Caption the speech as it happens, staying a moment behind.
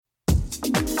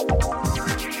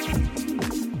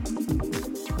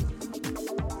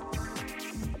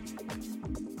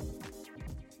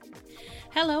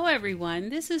Hello, everyone.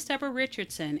 This is Deborah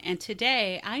Richardson, and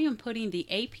today I am putting the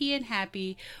AP in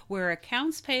Happy, where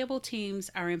accounts payable teams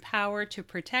are empowered to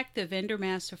protect the vendor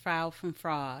master file from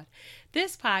fraud.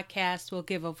 This podcast will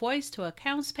give a voice to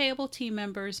accounts payable team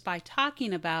members by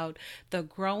talking about the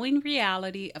growing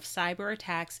reality of cyber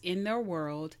attacks in their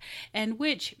world and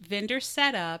which vendor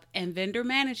setup and vendor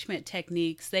management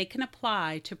techniques they can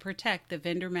apply to protect the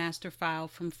vendor master file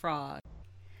from fraud.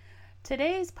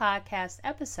 Today's podcast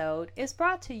episode is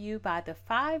brought to you by the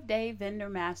 5-Day Vendor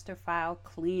Master File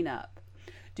Cleanup.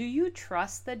 Do you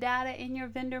trust the data in your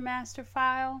vendor master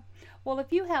file? Well,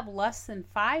 if you have less than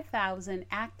 5,000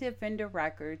 active vendor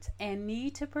records and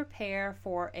need to prepare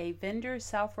for a vendor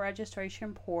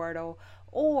self-registration portal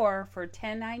or for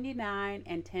 1099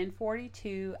 and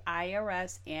 1042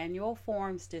 IRS annual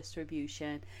forms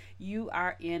distribution, you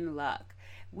are in luck.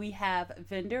 We have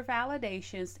vendor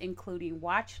validations including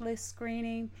watch list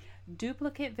screening,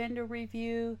 duplicate vendor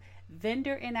review,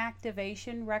 vendor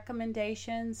inactivation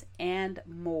recommendations, and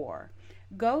more.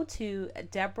 Go to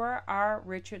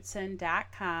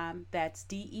DeborahRRichardson.com. That's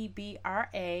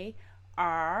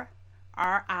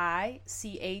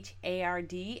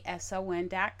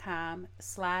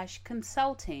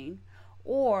DeborahRichardson.com/consulting,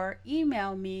 or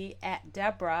email me at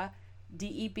Deborah,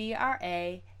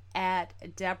 DEBRA, at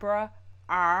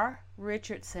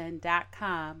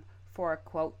DeborahRRichardson.com for a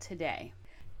quote today.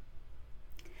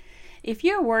 If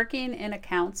you're working in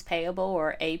accounts payable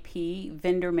or AP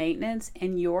vendor maintenance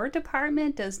and your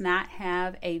department does not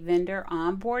have a vendor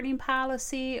onboarding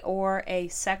policy or a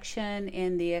section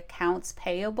in the accounts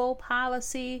payable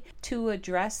policy to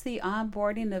address the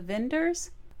onboarding of vendors,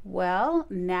 well,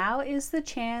 now is the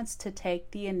chance to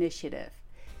take the initiative.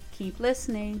 Keep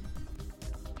listening.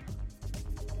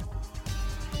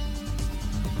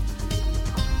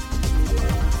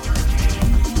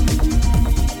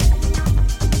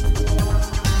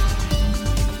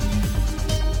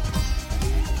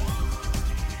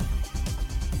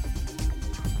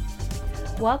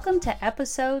 Welcome to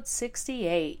episode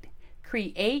 68,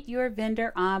 Create Your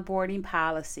Vendor Onboarding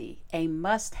Policy, a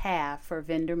must-have for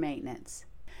vendor maintenance.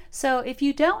 So if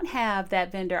you don't have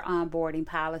that vendor onboarding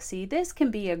policy, this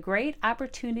can be a great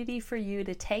opportunity for you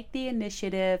to take the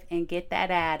initiative and get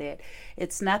that added.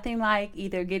 It's nothing like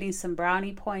either getting some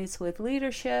brownie points with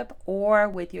leadership or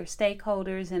with your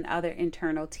stakeholders and other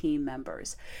internal team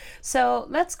members. So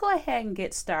let's go ahead and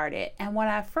get started. And what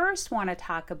I first want to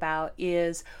talk about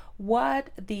is what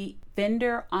the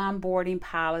vendor onboarding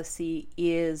policy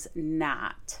is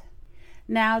not.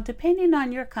 Now, depending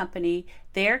on your company,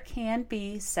 there can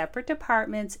be separate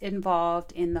departments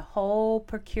involved in the whole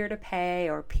procure-to-pay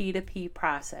or P2P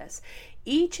process.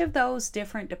 Each of those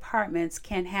different departments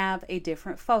can have a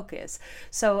different focus.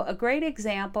 So a great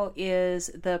example is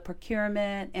the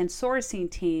procurement and sourcing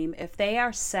team. If they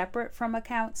are separate from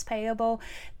accounts payable,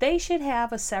 they should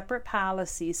have a separate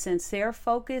policy since their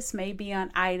focus may be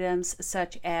on items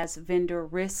such as vendor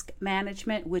risk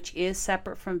management, which is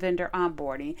separate from vendor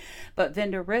onboarding. But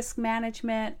vendor risk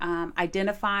management,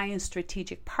 identifying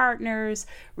strategic partners,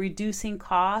 reducing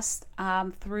costs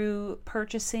through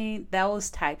purchasing,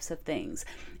 those types of things.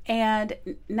 And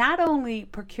not only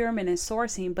procurement and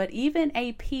sourcing, but even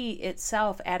AP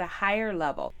itself at a higher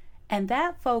level. And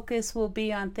that focus will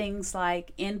be on things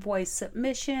like invoice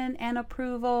submission and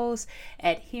approvals,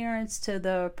 adherence to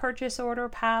the purchase order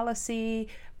policy,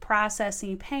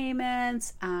 processing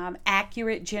payments,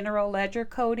 accurate general ledger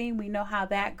coding. We know how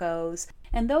that goes.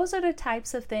 And those are the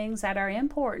types of things that are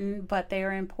important, but they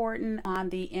are important on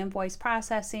the invoice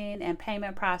processing and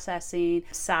payment processing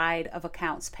side of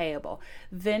accounts payable.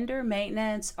 Vendor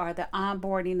maintenance or the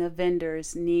onboarding of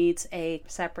vendors needs a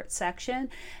separate section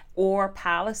or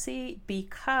policy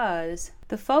because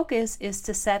the focus is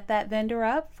to set that vendor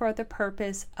up for the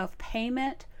purpose of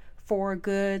payment for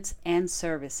goods and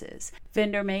services.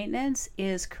 Vendor maintenance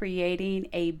is creating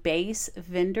a base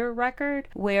vendor record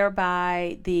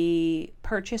whereby the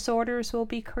purchase orders will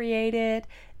be created,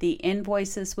 the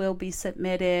invoices will be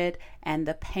submitted, and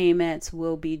the payments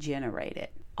will be generated,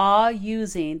 all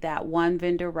using that one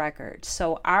vendor record.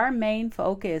 So our main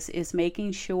focus is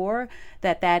making sure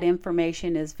that that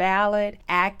information is valid,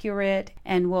 accurate,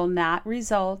 and will not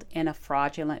result in a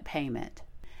fraudulent payment.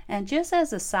 And just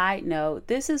as a side note,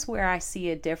 this is where I see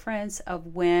a difference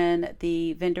of when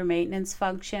the vendor maintenance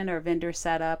function or vendor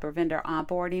setup or vendor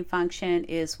onboarding function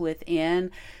is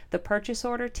within the purchase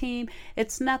order team.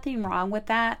 It's nothing wrong with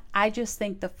that. I just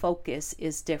think the focus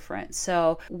is different.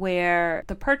 So where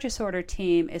the purchase order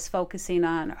team is focusing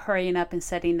on hurrying up and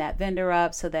setting that vendor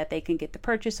up so that they can get the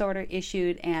purchase order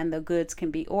issued and the goods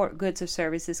or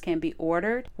services can be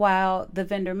ordered, while the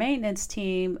vendor maintenance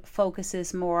team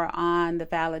focuses more on the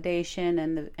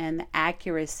validation and the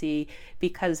accuracy,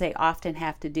 because they often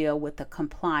have to deal with the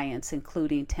compliance,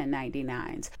 including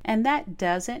 1099s. And that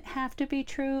doesn't have to be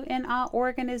true in all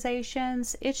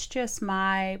organizations. It's just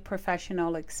my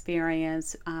professional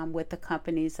experience with the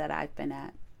companies that I've been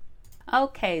at.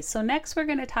 Okay, so next we're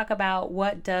going to talk about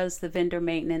what does the vendor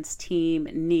maintenance team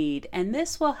need, and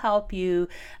this will help you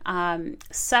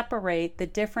separate the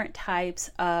different types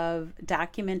of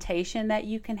documentation that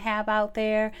you can have out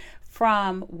there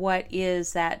from what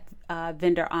is that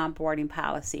vendor onboarding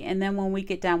policy. And then when we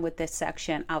get done with this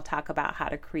section, I'll talk about how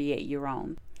to create your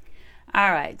own.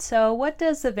 All right, so what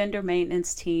does the vendor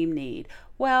maintenance team need?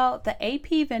 Well, the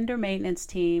AP vendor maintenance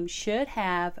team should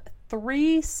have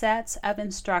 3 sets of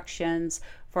instructions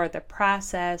for the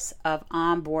process of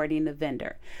onboarding the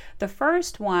vendor. The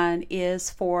first one is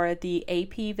for the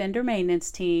AP vendor maintenance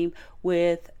team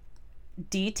with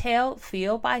detailed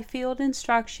field-by-field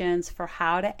instructions for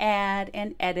how to add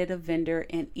and edit a vendor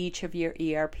in each of your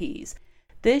ERPs.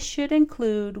 This should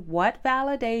include what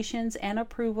validations and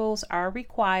approvals are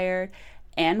required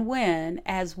and when,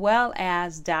 as well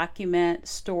as document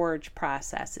storage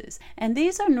processes. And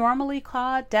these are normally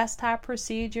called desktop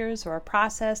procedures or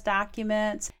process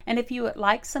documents. And if you would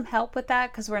like some help with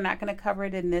that, because we're not going to cover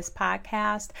it in this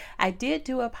podcast, I did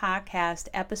do a podcast,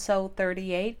 episode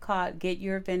 38, called Get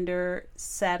Your Vendor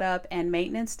Setup and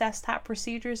Maintenance Desktop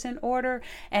Procedures in Order.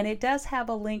 And it does have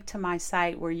a link to my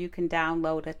site where you can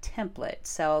download a template.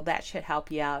 So that should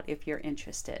help you out if you're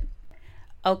interested.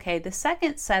 Okay, the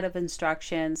second set of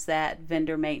instructions that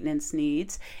vendor maintenance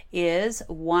needs is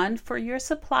one for your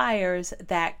suppliers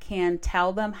that can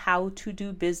tell them how to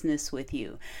do business with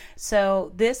you.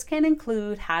 So this can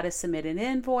include how to submit an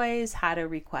invoice, how to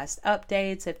request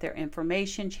updates if their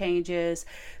information changes.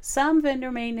 Some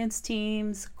vendor maintenance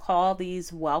teams call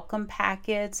these welcome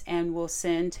packets and will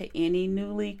send to any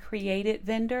newly created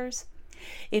vendors.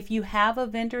 If you have a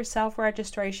vendor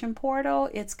self-registration portal,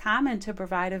 it's common to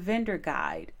provide a vendor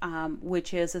guide,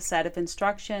 which is a set of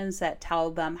instructions that tell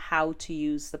them how to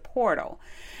use the portal.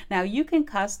 Now, you can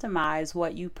customize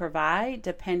what you provide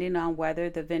depending on whether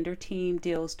the vendor team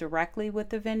deals directly with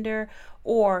the vendor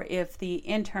or if the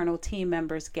internal team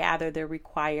members gather the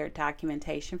required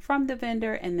documentation from the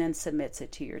vendor and then submits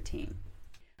it to your team.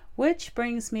 Which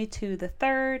brings me to the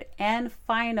third and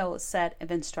final set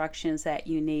of instructions that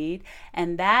you need,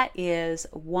 and that is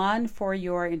one for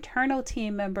your internal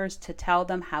team members to tell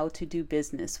them how to do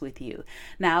business with you.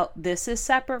 Now, this is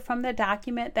separate from the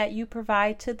document that you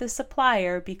provide to the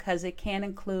supplier because it can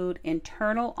include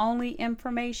internal only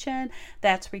information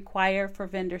that's required for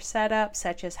vendor setup,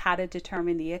 such as how to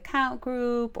determine the account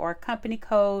group or company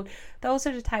code. Those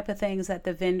are the type of things that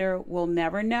the vendor will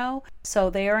never know, so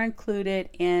they are included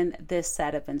in this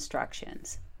set of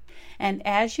instructions. And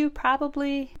as you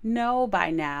probably know by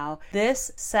now,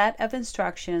 this set of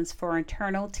instructions for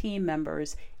internal team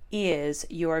members is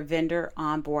your vendor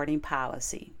onboarding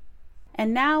policy.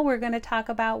 And now we're going to talk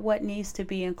about what needs to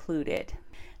be included.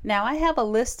 Now, I have a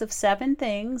list of 7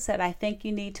 things that I think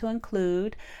you need to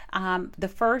include. The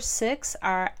first 6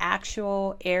 are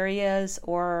actual areas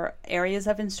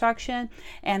of instruction,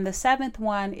 and the 7th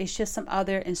one is just some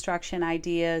other instruction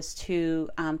ideas to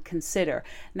consider.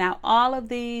 Now, all of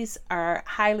these are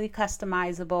highly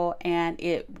customizable, and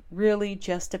it really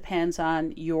just depends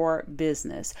on your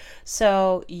business.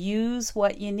 So use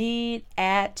what you need,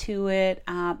 add to it.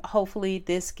 Hopefully,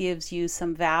 this gives you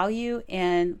some value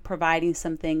in providing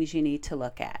some things you need to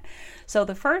look at. So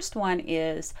the first one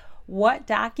is what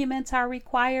documents are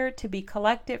required to be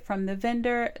collected from the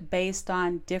vendor based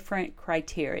on different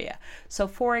criteria. So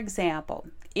for example,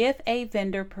 if a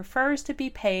vendor prefers to be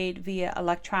paid via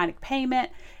electronic payment,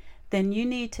 then you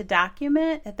need to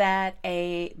document that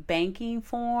a banking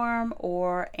form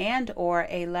or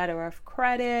a letter of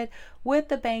credit with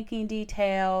the banking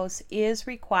details is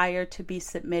required to be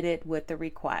submitted with the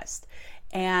request.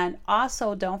 And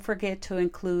also don't forget to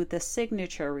include the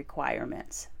signature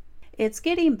requirements. It's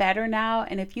getting better now,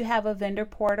 and if you have a vendor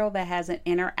portal that has an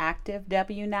interactive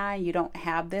W-9, you don't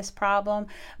have this problem.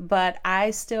 But I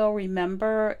still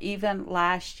remember even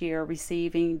last year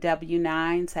receiving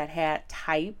W-9s that had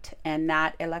typed and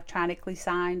not electronically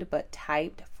signed, but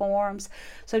typed forms.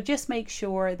 So just make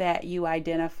sure that you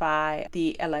identify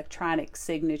the electronic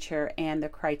signature and the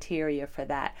criteria for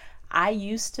that. I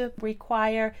used to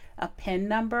require a PIN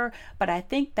number, but I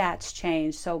think that's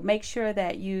changed. So make sure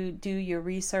that you do your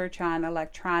research on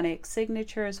electronic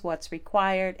signatures, what's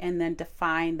required, and then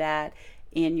define that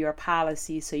in your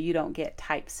policy so you don't get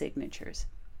typed signatures.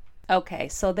 Okay,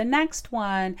 so the next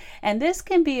one, and this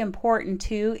can be important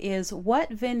too, is what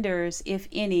vendors, if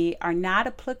any, are not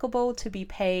applicable to be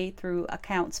paid through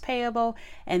accounts payable,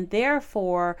 and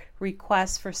therefore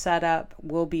requests for setup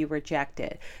will be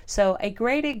rejected. So a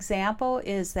great example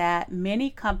is that many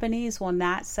companies will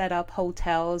not set up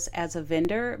hotels as a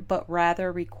vendor, but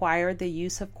rather require the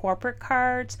use of corporate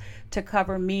cards to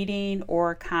cover meeting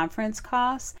or conference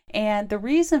costs. And the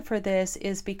reason for this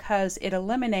is because it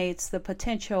eliminates the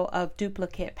potential of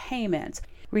duplicate payments,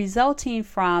 resulting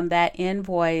from that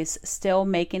invoice still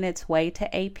making its way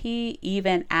to AP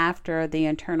even after the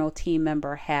internal team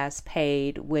member has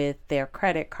paid with their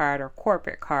credit card or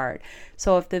corporate card.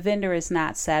 So if the vendor is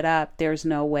not set up, there's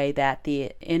no way that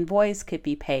the invoice could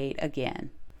be paid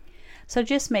again. So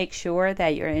just make sure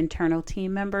that your internal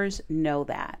team members know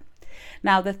that.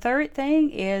 Now, the third thing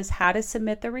is how to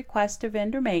submit the request to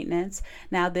vendor maintenance.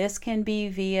 Now, this can be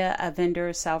via a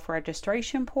vendor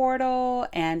self-registration portal,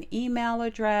 an email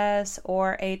address,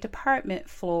 or a department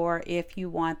floor if you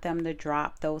want them to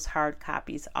drop those hard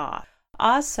copies off.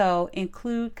 Also,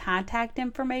 include contact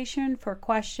information for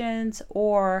questions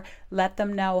or let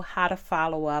them know how to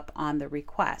follow up on the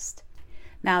request.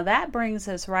 Now that brings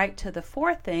us right to the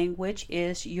fourth thing, which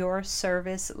is your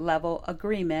service level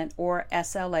agreement or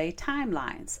SLA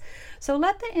timelines. So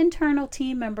let the internal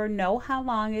team member know how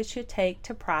long it should take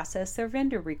to process their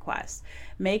vendor request.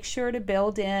 Make sure to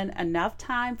build in enough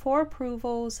time for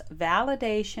approvals,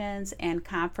 validations, and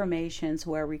confirmations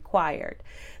where required.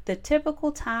 The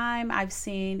typical time I've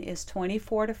seen is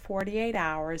 24 to 48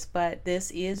 hours, but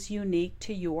this is unique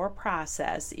to your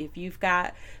process. If you've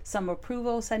got some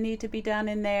approvals that need to be done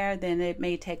in there, then it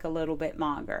may take a little bit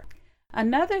longer.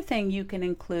 Another thing you can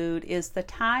include is the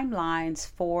timelines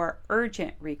for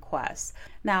urgent requests.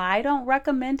 Now, I don't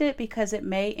recommend it because it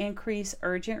may increase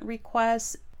urgent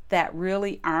requests that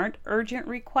really aren't urgent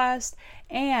requests,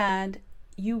 and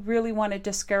you really want to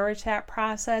discourage that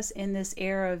process in this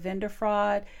era of vendor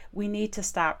fraud. We need to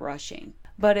stop rushing.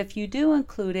 But if you do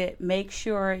include it, make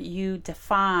sure you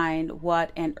define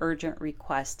what an urgent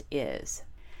request is.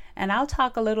 And I'll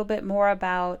talk a little bit more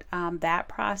about that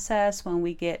process when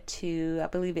we get to, I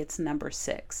believe it's number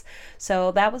 6.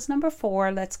 So that was number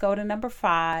 4. Let's go to number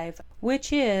 5,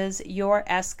 which is your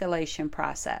escalation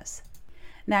process.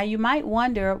 Now you might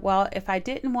wonder, well, if I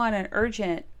didn't want an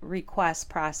urgent request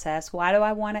process, why do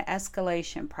I want an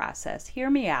escalation process? Hear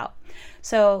me out.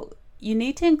 So you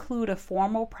need to include a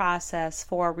formal process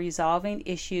for resolving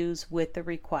issues with the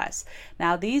request.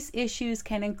 Now, these issues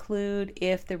can include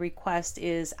if the request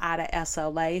is out of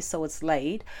SLA, so it's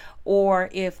late, or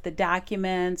if the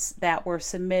documents that were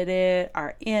submitted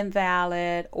are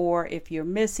invalid, or if you're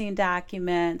missing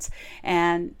documents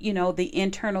and, the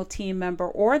internal team member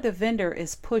or the vendor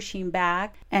is pushing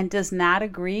back and does not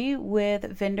agree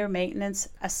with vendor maintenance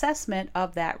assessment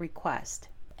of that request.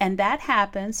 And that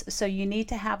happens, so you need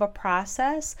to have a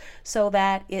process so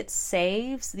that it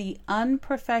saves the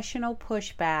unprofessional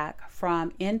pushback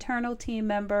from internal team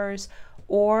members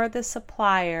or the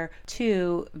supplier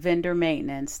to vendor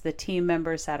maintenance, the team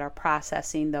members that are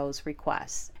processing those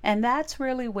requests. And that's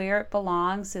really where it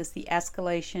belongs, is the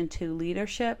escalation to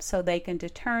leadership, so they can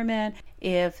determine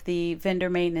if the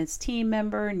vendor maintenance team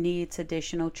member needs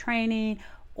additional training,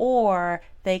 or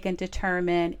they can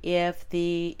determine if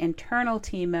the internal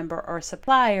team member or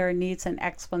supplier needs an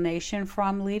explanation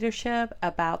from leadership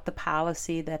about the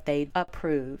policy that they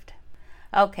approved.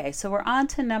 Okay, so we're on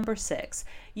to number 6.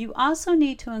 You also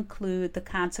need to include the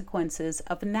consequences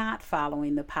of not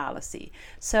following the policy.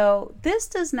 So this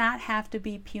does not have to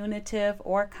be punitive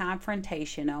or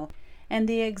confrontational. And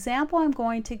the example I'm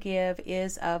going to give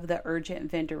is of the urgent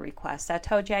vendor request. I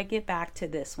told you I'd get back to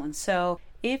this one. So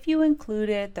if you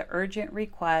included the urgent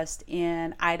request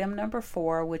in item number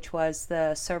 4, which was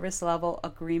the service level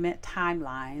agreement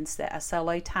timelines, the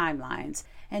SLA timelines,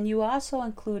 And you also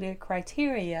included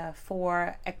criteria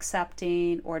for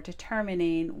accepting or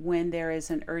determining when there is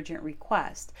an urgent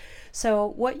request. So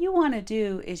what you want to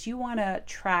do is you want to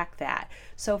track that.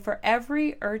 So for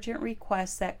every urgent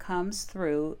request that comes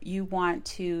through, you want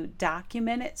to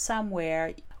document it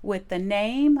somewhere with the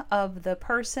name of the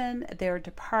person, their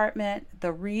department,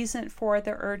 the reason for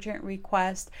the urgent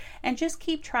request, and just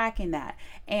keep tracking that.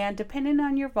 And depending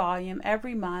on your volume,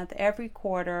 every month, every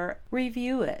quarter,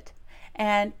 review it.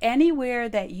 And anywhere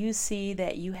that you see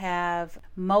that you have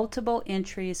multiple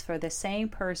entries for the same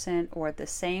person or the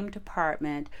same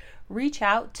department, reach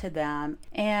out to them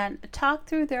and talk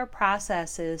through their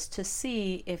processes to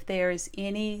see if there's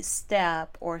any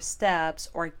step or steps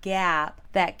or gap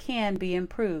that can be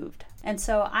improved. And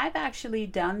so I've actually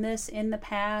done this in the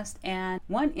past, and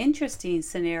one interesting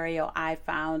scenario I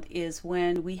found is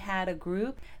when we had a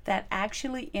group that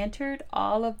actually entered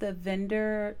all of the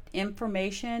vendor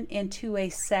information into a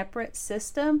separate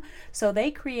system. So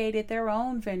they created their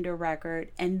own vendor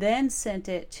record and then sent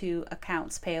it to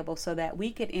accounts payable so that we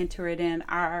could enter it in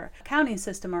our accounting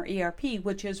system, or ERP,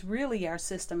 which is really our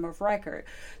system of record.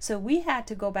 So we had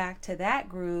to go back to that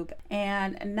group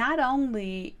and not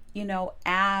only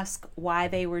ask why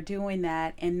they were doing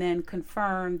that, and then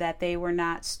confirm that they were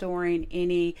not storing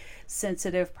any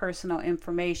sensitive personal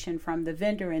information from the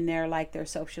vendor in there, like their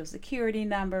social security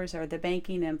numbers or the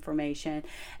banking information.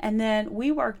 And then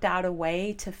we worked out a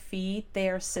way to feed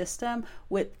their system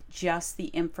with just the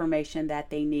information that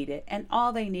they needed. And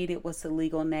all they needed was the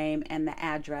legal name and the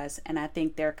address, and I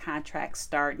think their contract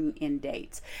start and end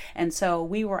dates. And so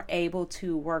we were able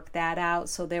to work that out,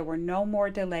 so there were no more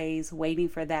delays waiting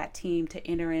for that team to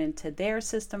enter into their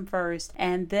system first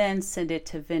and then send it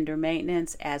to vendor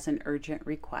maintenance as an urgent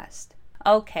request.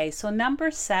 Okay, so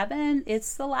number 7,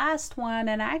 it's the last one,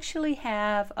 and I actually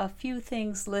have a few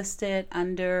things listed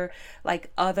under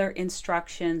like other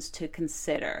instructions to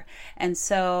consider. And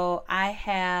so I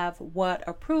have what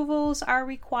approvals are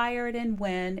required and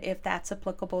when, if that's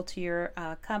applicable to your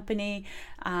company.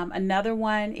 Another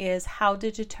one is how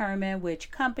to determine which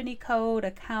company code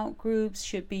account groups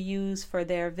should be used for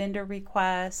their vendor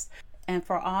requests. And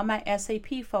for all my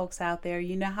SAP folks out there,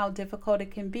 you know how difficult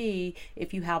it can be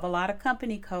if you have a lot of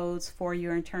company codes for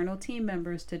your internal team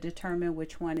members to determine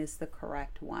which one is the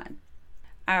correct one.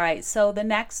 All right, so the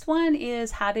next one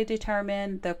is how to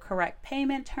determine the correct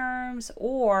payment terms,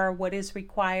 or what is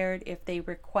required if they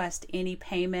request any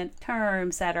payment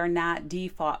terms that are not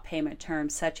default payment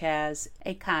terms, such as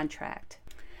a contract.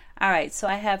 All right, so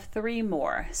I have 3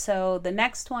 more. So the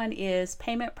next one is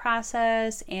payment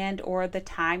process and or the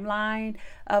timeline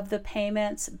of the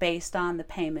payments based on the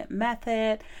payment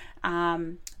method.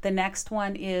 The next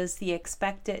one is the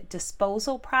expected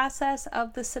disposal process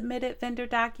of the submitted vendor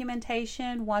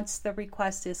documentation once the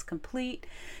request is complete,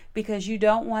 because you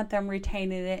don't want them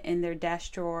retaining it in their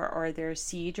desk drawer or their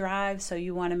C drive. So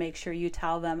you want to make sure you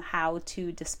tell them how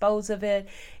to dispose of it.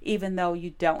 Even though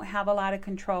you don't have a lot of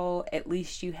control, at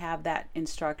least you have that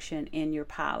instruction in your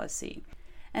policy.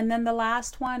 And then the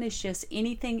last one is just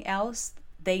anything else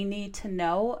they need to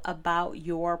know about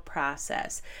your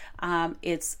process.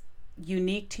 It's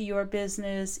unique to your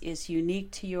business, it's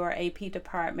unique to your AP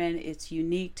department, it's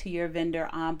unique to your vendor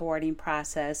onboarding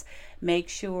process. Make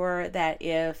sure that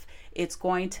if it's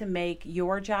going to make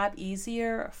your job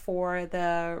easier for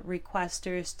the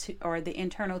requesters to, or the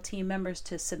internal team members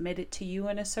to submit it to you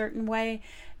in a certain way,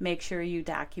 make sure you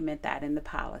document that in the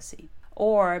policy.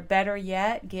 Or better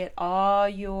yet, get all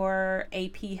your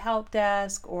AP help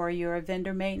desk or your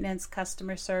vendor maintenance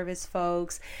customer service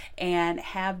folks and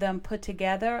have them put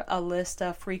together a list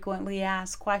of frequently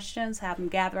asked questions. Have them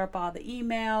gather up all the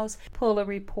emails, pull a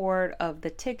report of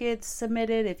the tickets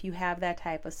submitted if you have that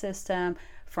type of system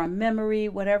from memory,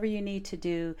 whatever you need to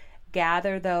do.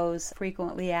 Gather those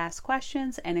frequently asked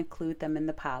questions and include them in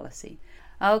the policy.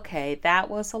 Okay, that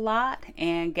was a lot,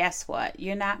 and guess what?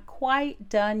 You're not quite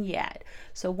done yet.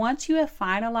 So once you have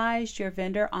finalized your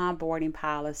vendor onboarding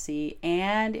policy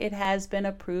and it has been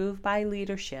approved by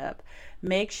leadership,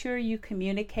 make sure you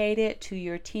communicate it to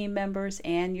your team members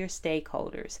and your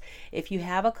stakeholders. If you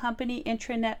have a company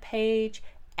intranet page,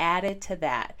 add it to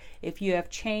that. If you have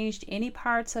changed any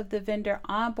parts of the vendor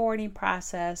onboarding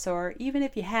process, or even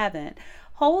if you haven't,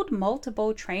 hold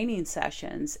multiple training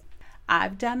sessions.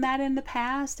 I've done that in the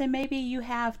past, and maybe you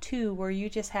have too, where you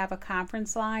just have a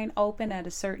conference line open at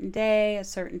a certain day, a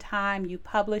certain time, you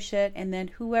publish it, and then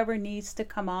whoever needs to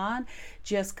come on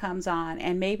just comes on.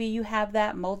 And maybe you have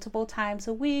that multiple times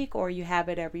a week, or you have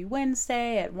it every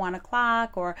Wednesday at 1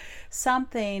 o'clock or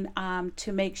something,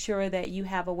 to make sure that you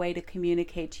have a way to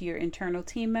communicate to your internal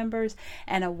team members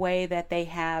and a way that they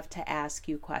have to ask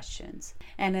you questions.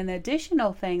 And an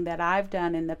additional thing that I've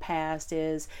done in the past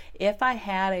is if I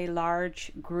had a large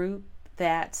group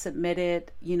that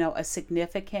submitted, a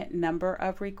significant number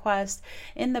of requests.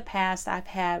 In the past, I've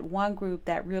had one group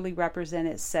that really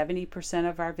represented 70%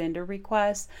 of our vendor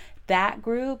requests. That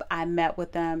group, I met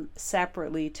with them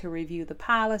separately to review the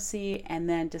policy and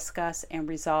then discuss and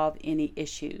resolve any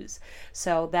issues.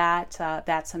 So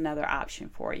that's another option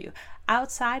for you.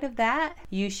 Outside of that,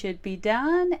 you should be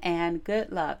done, and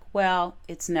good luck. Well,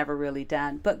 it's never really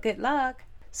done, but good luck.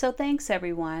 So thanks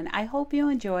everyone. I hope you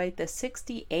enjoyed the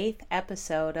 68th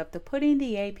episode of the Putting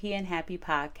the AP in Happy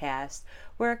podcast,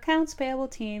 where accounts payable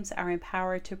teams are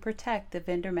empowered to protect the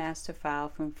vendor master file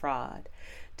from fraud.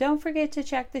 Don't forget to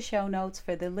check the show notes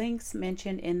for the links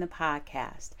mentioned in the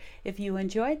podcast. If you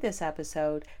enjoyed this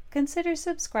episode, consider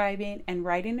subscribing and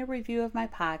writing a review of my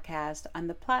podcast on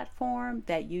the platform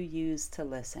that you use to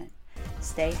listen.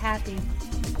 Stay happy.